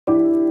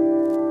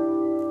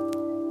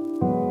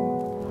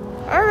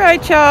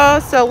right, y'all,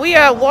 so we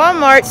at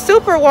Walmart,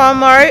 Super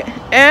Walmart,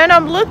 and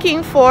I'm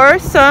looking for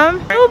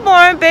some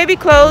newborn baby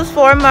clothes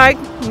for my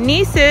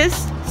niece's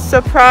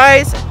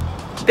surprise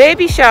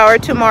baby shower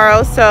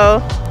tomorrow.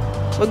 So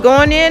we're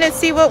going in and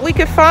see what we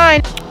can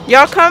find.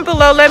 Y'all comment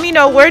below, let me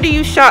know, where do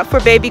you shop for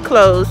baby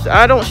clothes?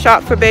 I don't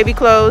shop for baby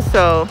clothes,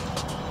 so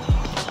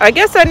I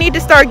guess I need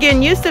to start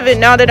getting used to it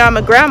now that I'm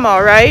a grandma,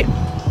 right?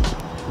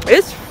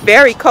 It's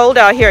very cold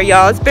out here,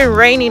 y'all. It's been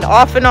raining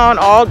off and on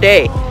all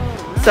day.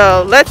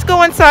 So let's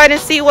go inside and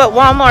see what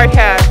Walmart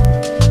has.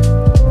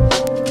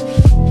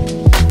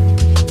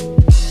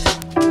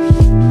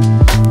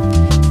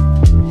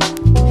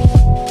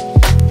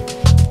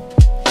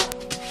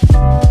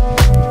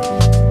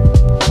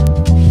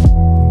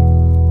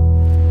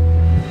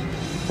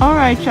 All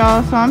right,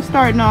 y'all, so I'm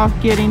starting off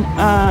getting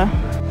a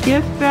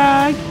gift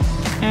bag,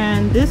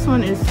 and this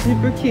one is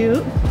super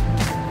cute.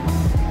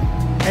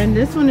 And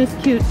this one is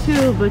cute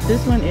too, but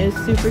this one is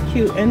super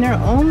cute, and they're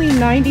only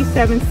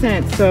 97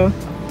 cents, so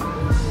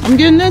I'm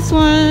getting this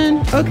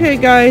one. Okay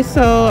guys,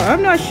 so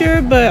I'm not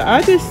sure, but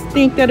I just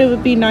think that it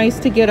would be nice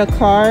to get a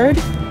card,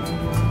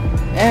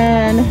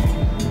 and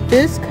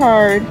this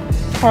card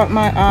caught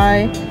my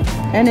eye,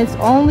 and it's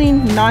only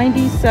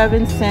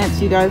 97 cents,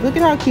 you guys. Look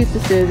at how cute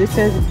this is. It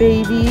says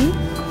baby,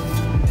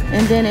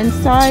 and then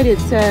inside it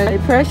says a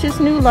precious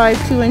new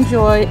life to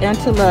enjoy and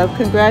to love,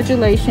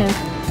 congratulations.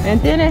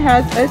 And then it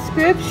has a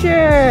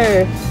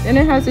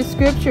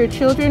scripture.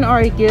 Children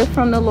are a gift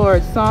from the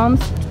Lord. Psalms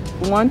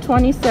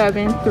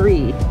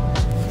 127:3.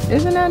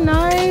 Isn't that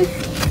nice?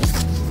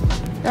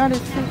 That is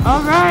so cool.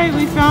 All right,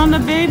 we found the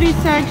baby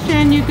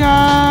section, you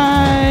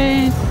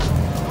guys.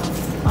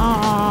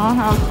 Aw,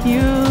 how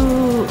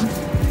cute.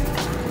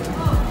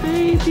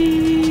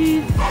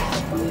 Babies.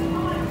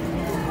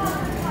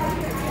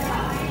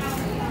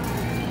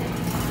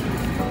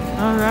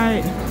 All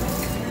right.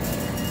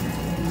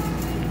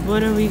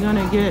 What are we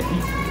gonna get?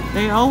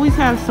 They always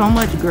have so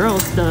much girl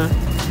stuff.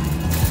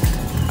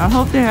 I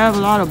hope they have a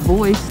lot of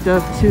boy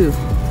stuff too.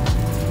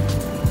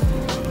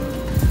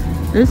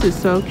 This is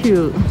so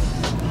cute.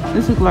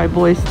 This looks like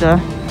boy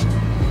stuff.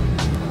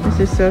 This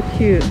is so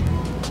cute.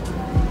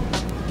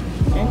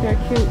 Ain't that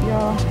cute,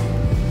 y'all?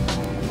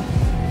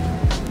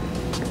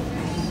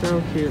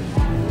 So cute.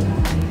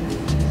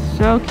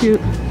 So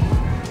cute.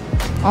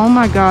 Oh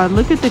my god,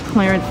 look at the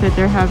clearance that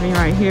they're having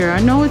right here. I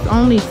know it's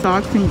only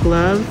socks and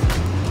gloves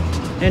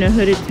and a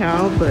hooded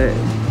towel, but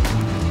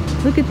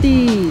look at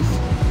these.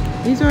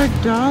 These are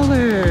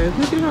 $1.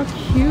 Look at how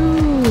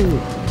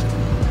cute.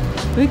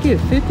 Look at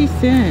 50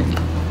 cents.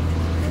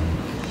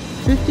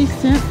 50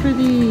 cents for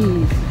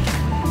these.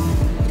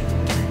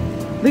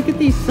 Look at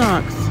these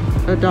socks.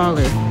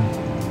 $1.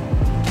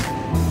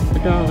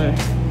 $1.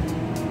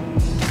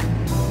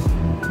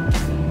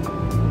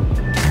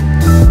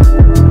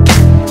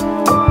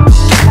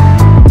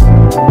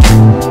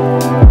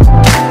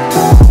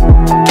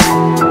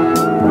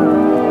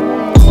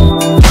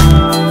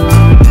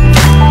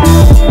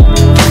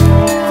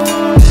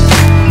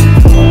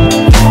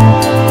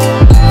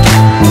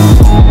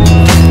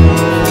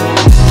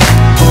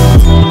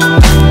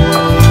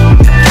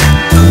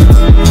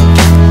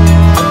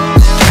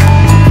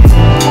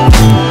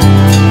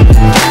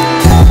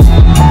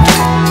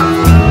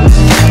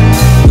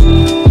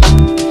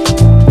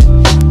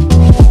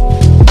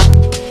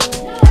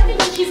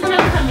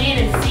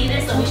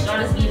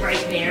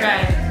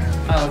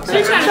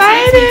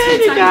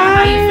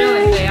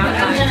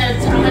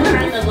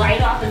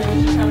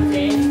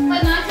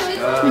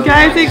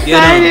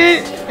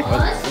 Excited?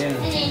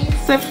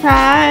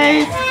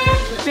 Surprise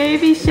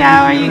baby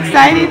shower. You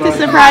excited to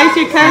surprise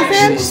your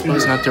cousin? She's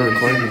supposed not to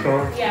record me.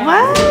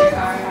 What?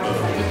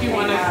 What you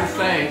want us to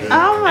say?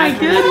 Oh my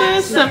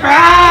goodness!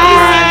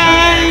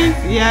 Surprise!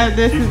 Yeah,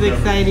 this is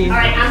exciting. All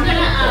right,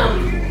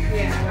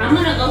 I'm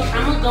gonna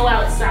go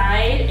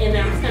outside, and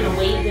then I'm just gonna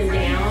wave them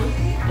down,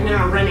 and then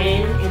I'll run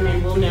in, and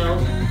then we'll know.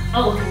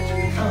 Oh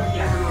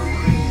yeah.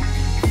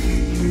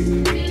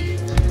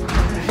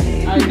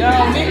 I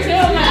know, me too,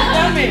 my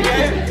stomach.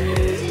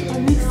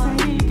 I'm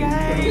excited,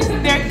 guys.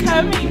 They're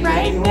coming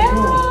right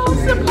now.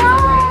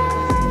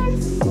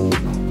 Surprise!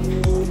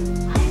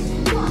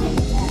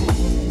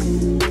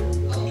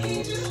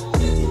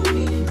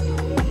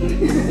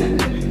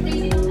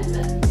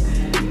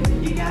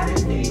 You got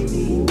it, baby.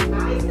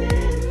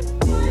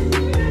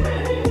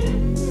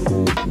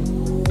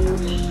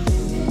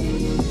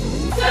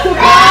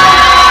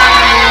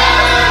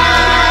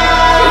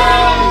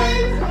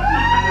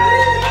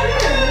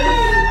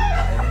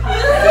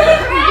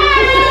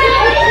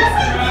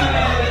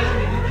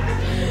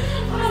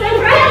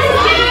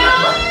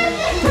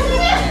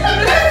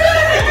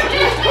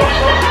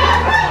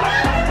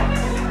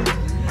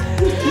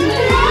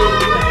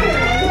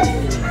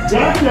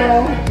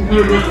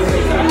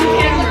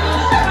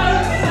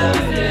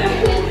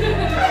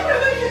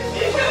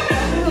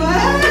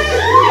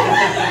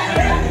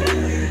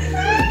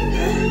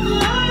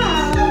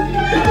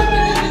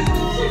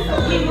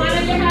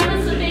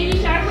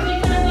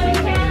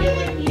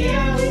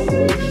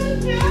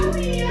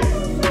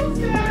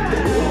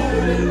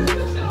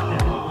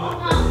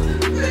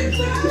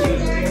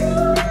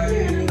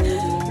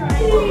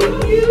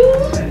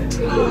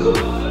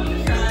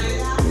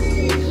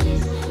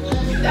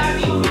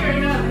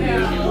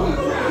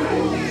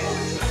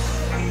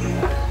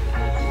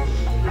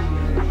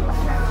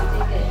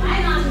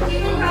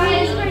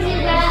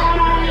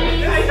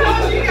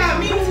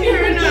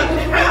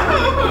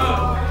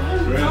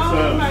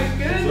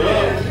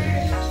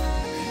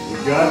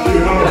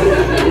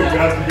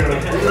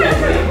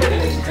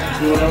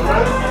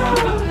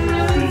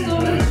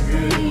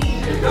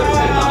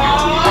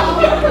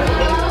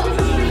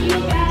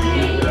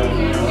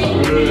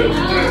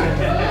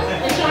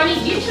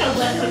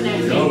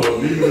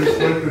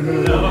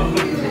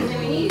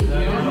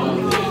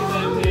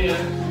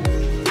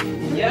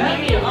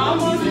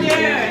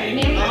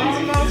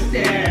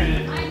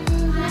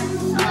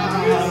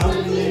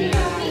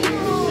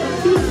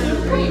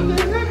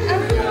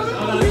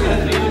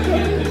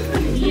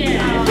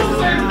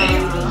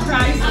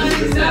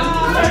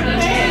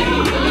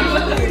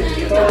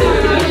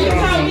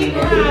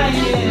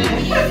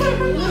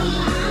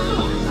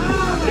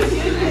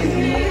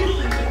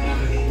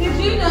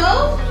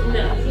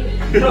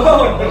 Oh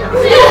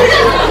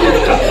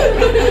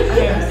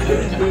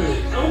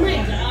my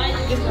God.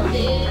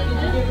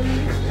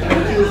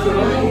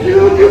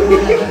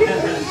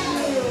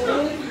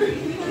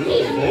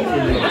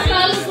 That's why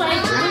I was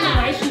like, I don't know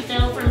why she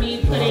fell for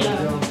me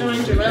throwing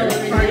Jarrell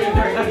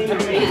in her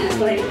race.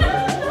 Like,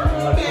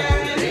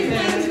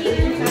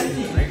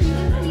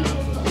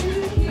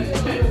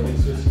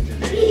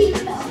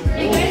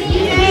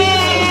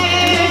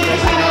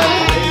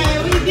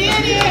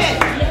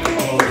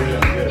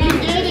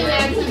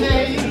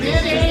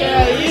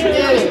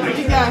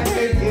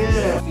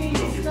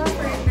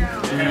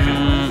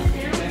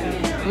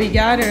 We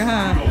got her,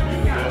 huh?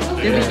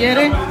 Did we get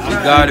her? We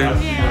got her.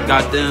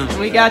 Got them.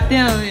 We got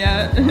them,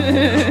 yeah.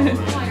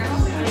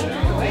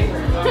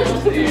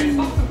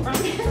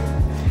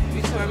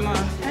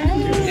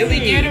 Did we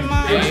get her,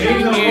 Mom?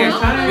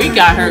 Yeah. We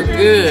got her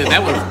good.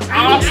 That was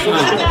awesome.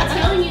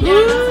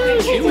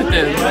 She was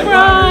there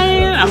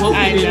crying. I hope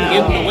you didn't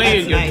give them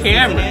away in your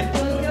camera.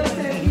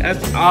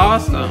 That's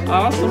awesome.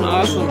 Awesome,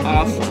 awesome,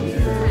 awesome.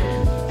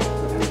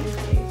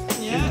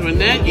 Yeah. Doing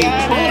that, you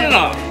pulled it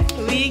off.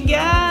 We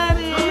got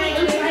it.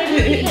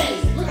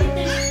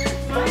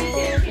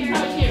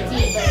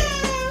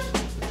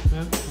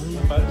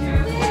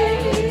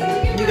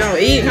 You gonna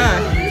eat, huh?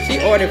 She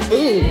ordered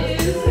food. I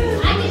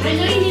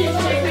know you need to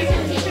take a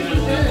picture of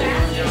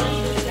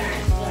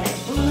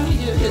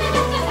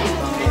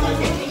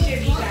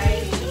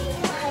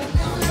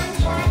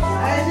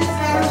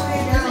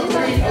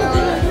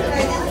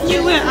you. You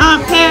with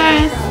Aunt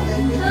Paris?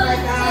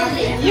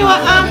 You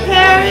with Aunt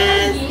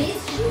Paris?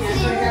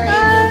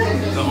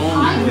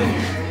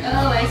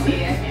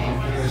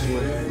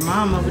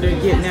 Mom over there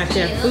getting at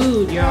that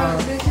food, y'all.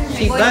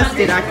 She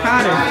busted. I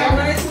caught her. I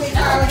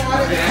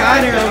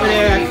caught her over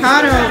there. I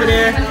caught her over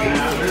there.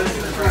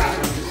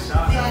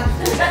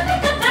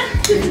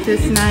 Isn't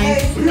this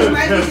nice? So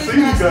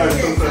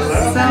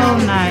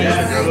nice.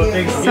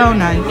 So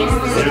nice.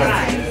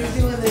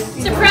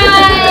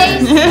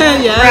 Surprise!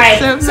 Yes, Right.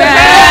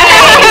 surprise!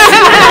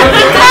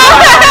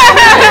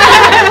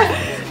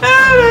 Oh,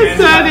 that's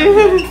funny.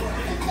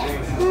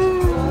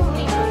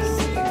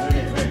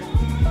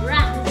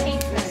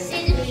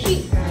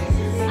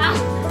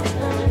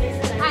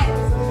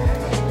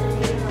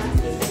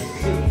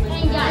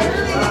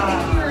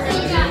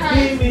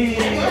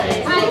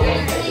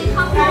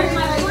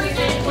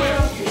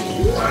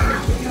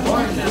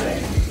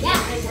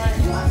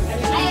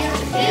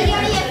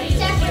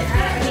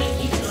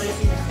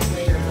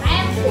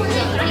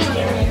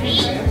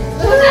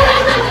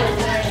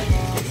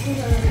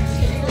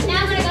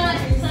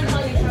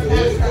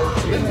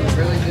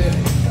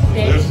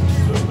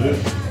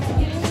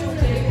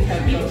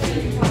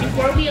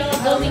 Before we all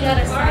go, we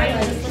gotta sign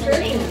this little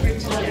thing for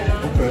Tia.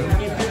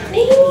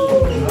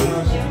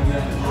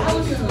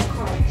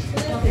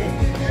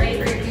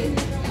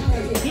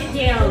 Get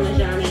down,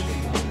 Johnny.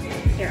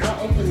 Here, I'll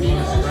open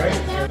these.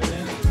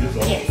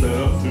 Yes.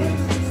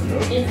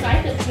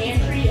 Inside the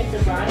pantry at the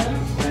bottom.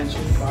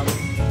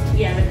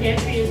 Yeah, the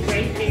pantry is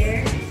right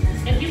there.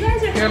 If you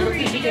guys are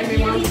hungry, do you guys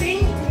need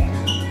anything?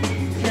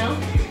 No?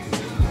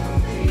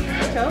 I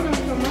told him,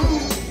 come on.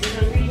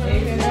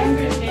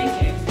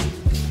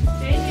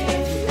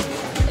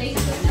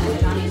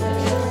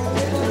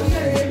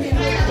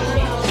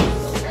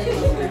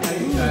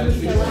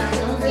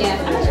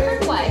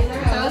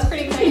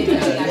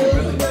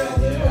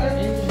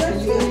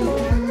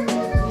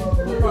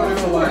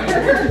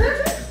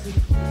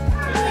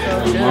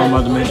 I'm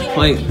about to make a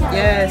plate.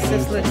 Yes,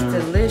 this looks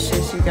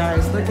delicious, you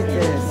guys. Look at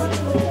this.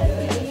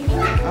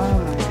 Oh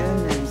my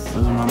goodness.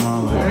 Those are my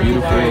mom, like,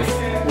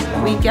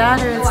 beautiful. We got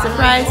her a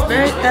surprise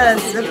birthday,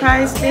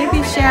 surprise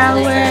baby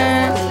shower.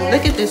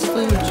 Look at this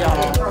food,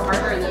 y'all.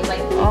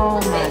 Oh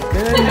my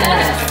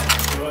goodness.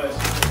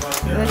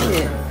 Look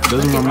at.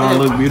 Doesn't my mom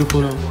look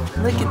beautiful though?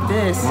 Look at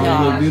this, Mom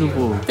y'all. look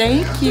beautiful.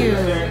 Thank you.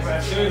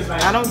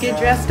 I don't get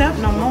dressed up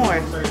no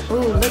more.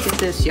 Ooh, look at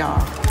this,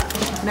 y'all.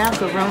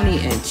 Macaroni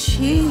and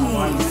cheese.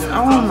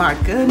 Oh my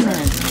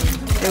goodness.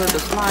 There was a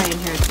fly in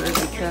here, so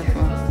be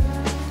careful.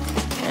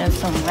 And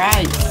some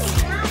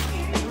rice.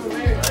 A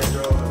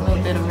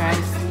little bit of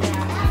rice.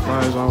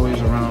 Fly is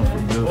always around for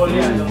good food.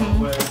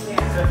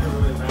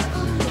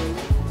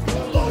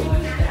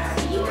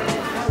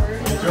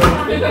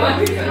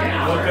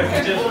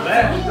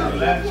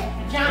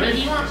 Johnny, do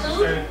you want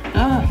food?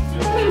 Oh.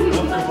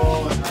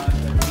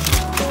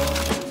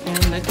 And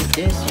look at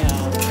this,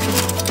 y'all.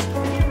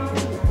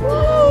 Woo!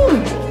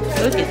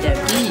 Look at that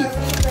beef.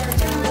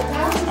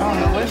 I don't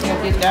know what's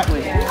gonna get that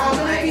with. But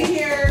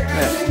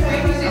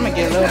I'm gonna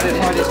get a little bit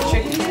more of this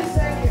chicken.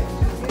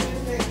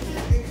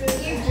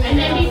 And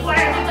then before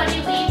everybody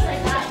leaves, I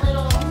got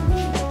little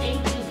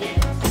thank you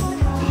gifts.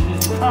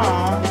 Aw.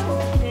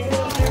 You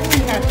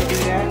don't have to do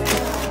that.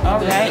 All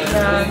right,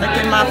 y'all. Look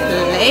at my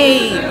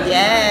plate.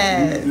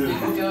 Yes.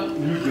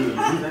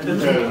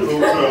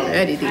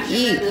 Ready to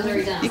eat.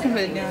 You can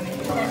put it down here.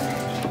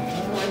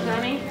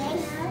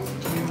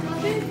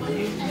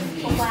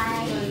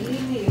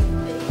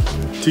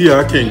 Tia,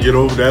 I can't get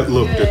over that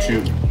look that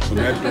you Who's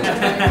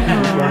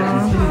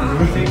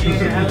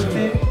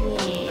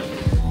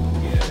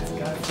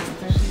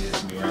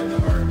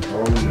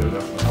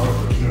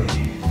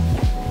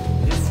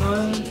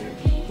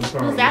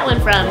that one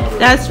from?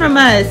 That's from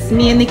us,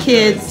 me and the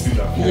kids.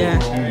 Yeah.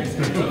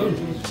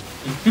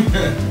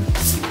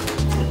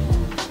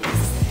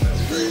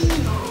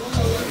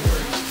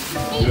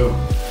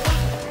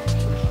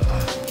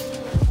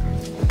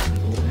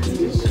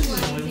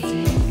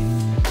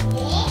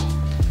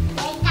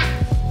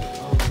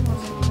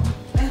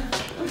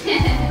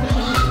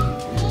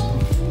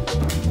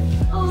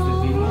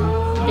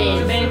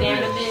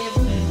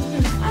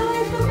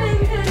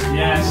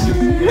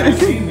 Yeah, I've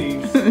seen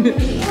these. We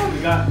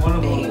got one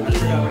of them. I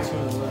forgot which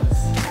one it was.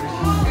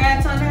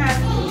 Congrats on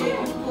having you.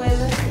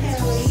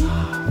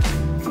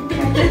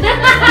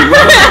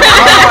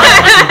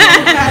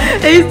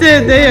 He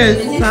said they're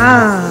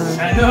soft.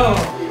 I know.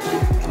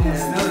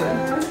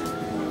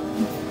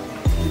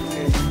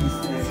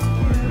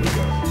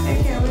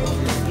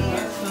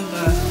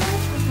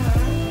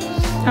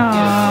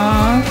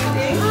 Aww.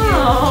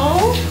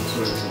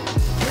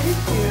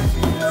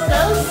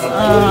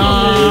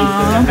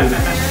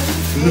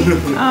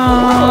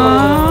 Aww.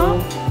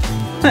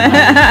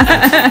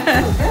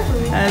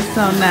 That's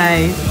so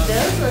nice.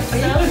 Those look so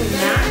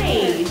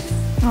nice.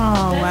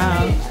 Oh,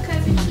 wow.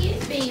 Because of you,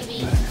 baby.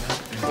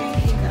 Thank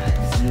you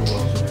guys. You're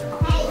welcome.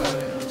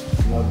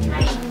 Love you. I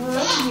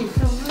love you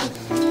so much.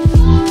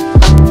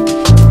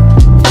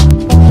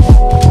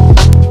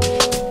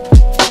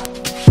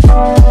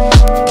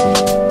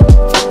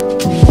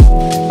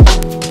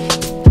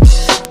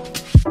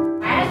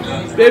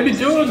 Baby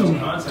Jordan.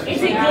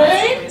 Is it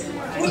good?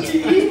 What you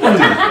eating?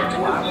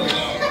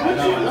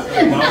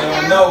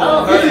 No.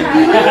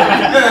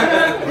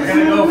 We're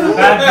gonna go for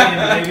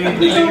badminton, baby. We're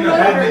taking a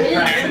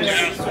badminton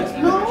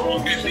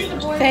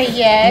practice. Say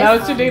yes. No,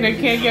 Shadina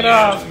can't get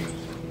off.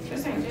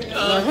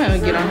 Well, I'm gonna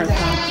get on her phone.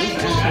 This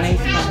is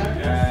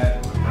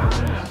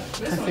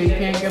I said you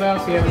can't get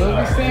off yet. We'll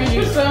be seeing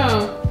you soon.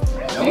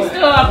 She's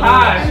still up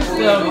high. She's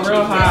still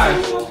real high.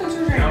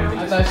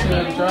 I thought she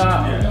would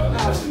drop.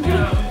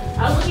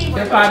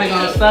 They're probably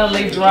gonna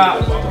suddenly drop.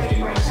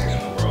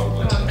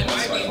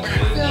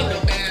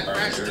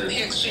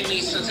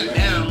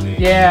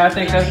 Yeah, I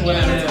think that's what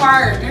it is.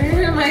 Hard.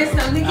 My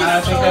stomach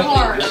is so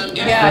hard.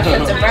 Yeah,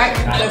 because the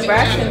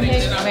braction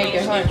hits make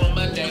it hard.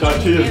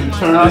 Got kids and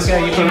turn this.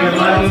 Okay, you can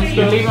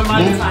leave them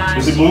on the side.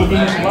 Is it moving?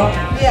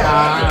 Yeah.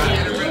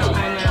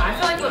 I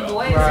feel like with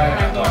boys, when I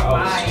go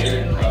by,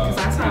 because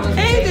that's how I was.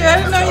 Hey, dude, I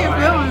didn't know you were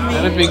filming me.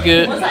 That'd be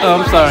good. Oh,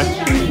 I'm sorry.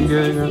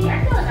 Good, good.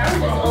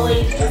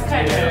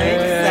 Excited.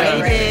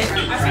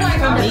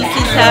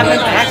 Macy's having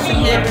braction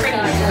hits.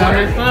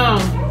 Coming soon.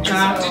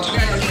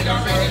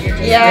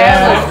 Yeah, Yeah,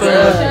 that's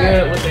that's good.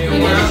 good. What they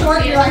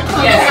want.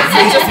 Yes,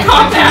 it's just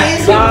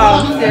compact.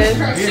 Wow, sis.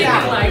 She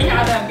can like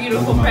have that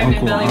beautiful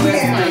pregnant belly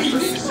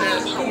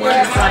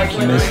where it's like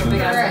literally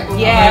big ass.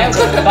 Yeah, it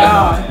was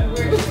bomb.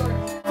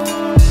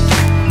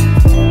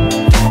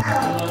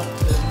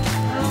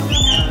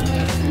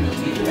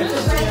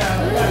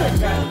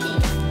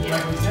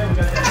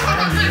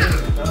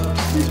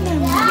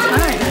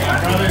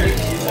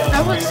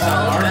 That was so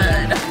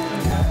good.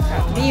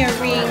 Me a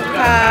ring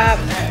pop.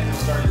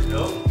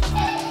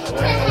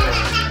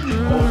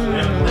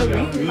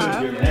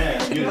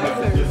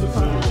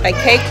 A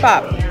cake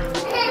pop.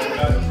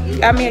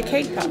 Got me a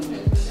cake pop.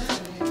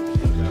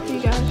 You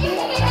got it?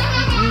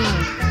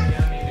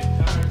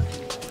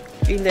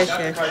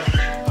 Delicious.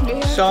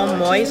 So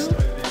moist.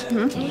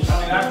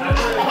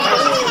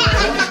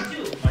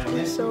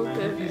 So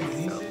good.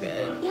 So good.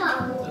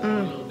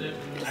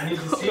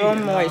 So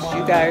moist,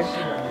 you guys.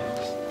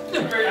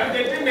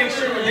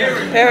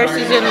 Paris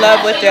is in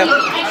love with them.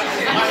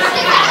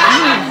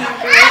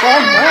 So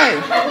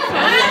moist.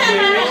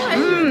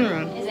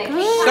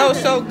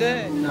 So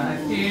good.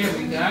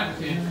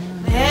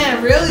 Man,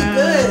 really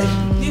good.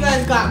 You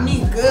guys got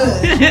me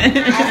good.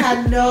 I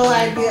had no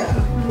idea.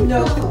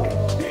 No clue.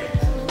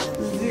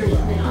 Zero.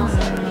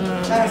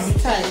 That's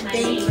tight.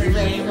 Thank you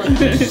very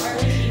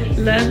much.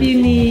 Love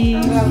you, Nee. I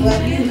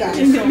love you guys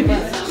so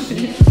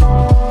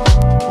much.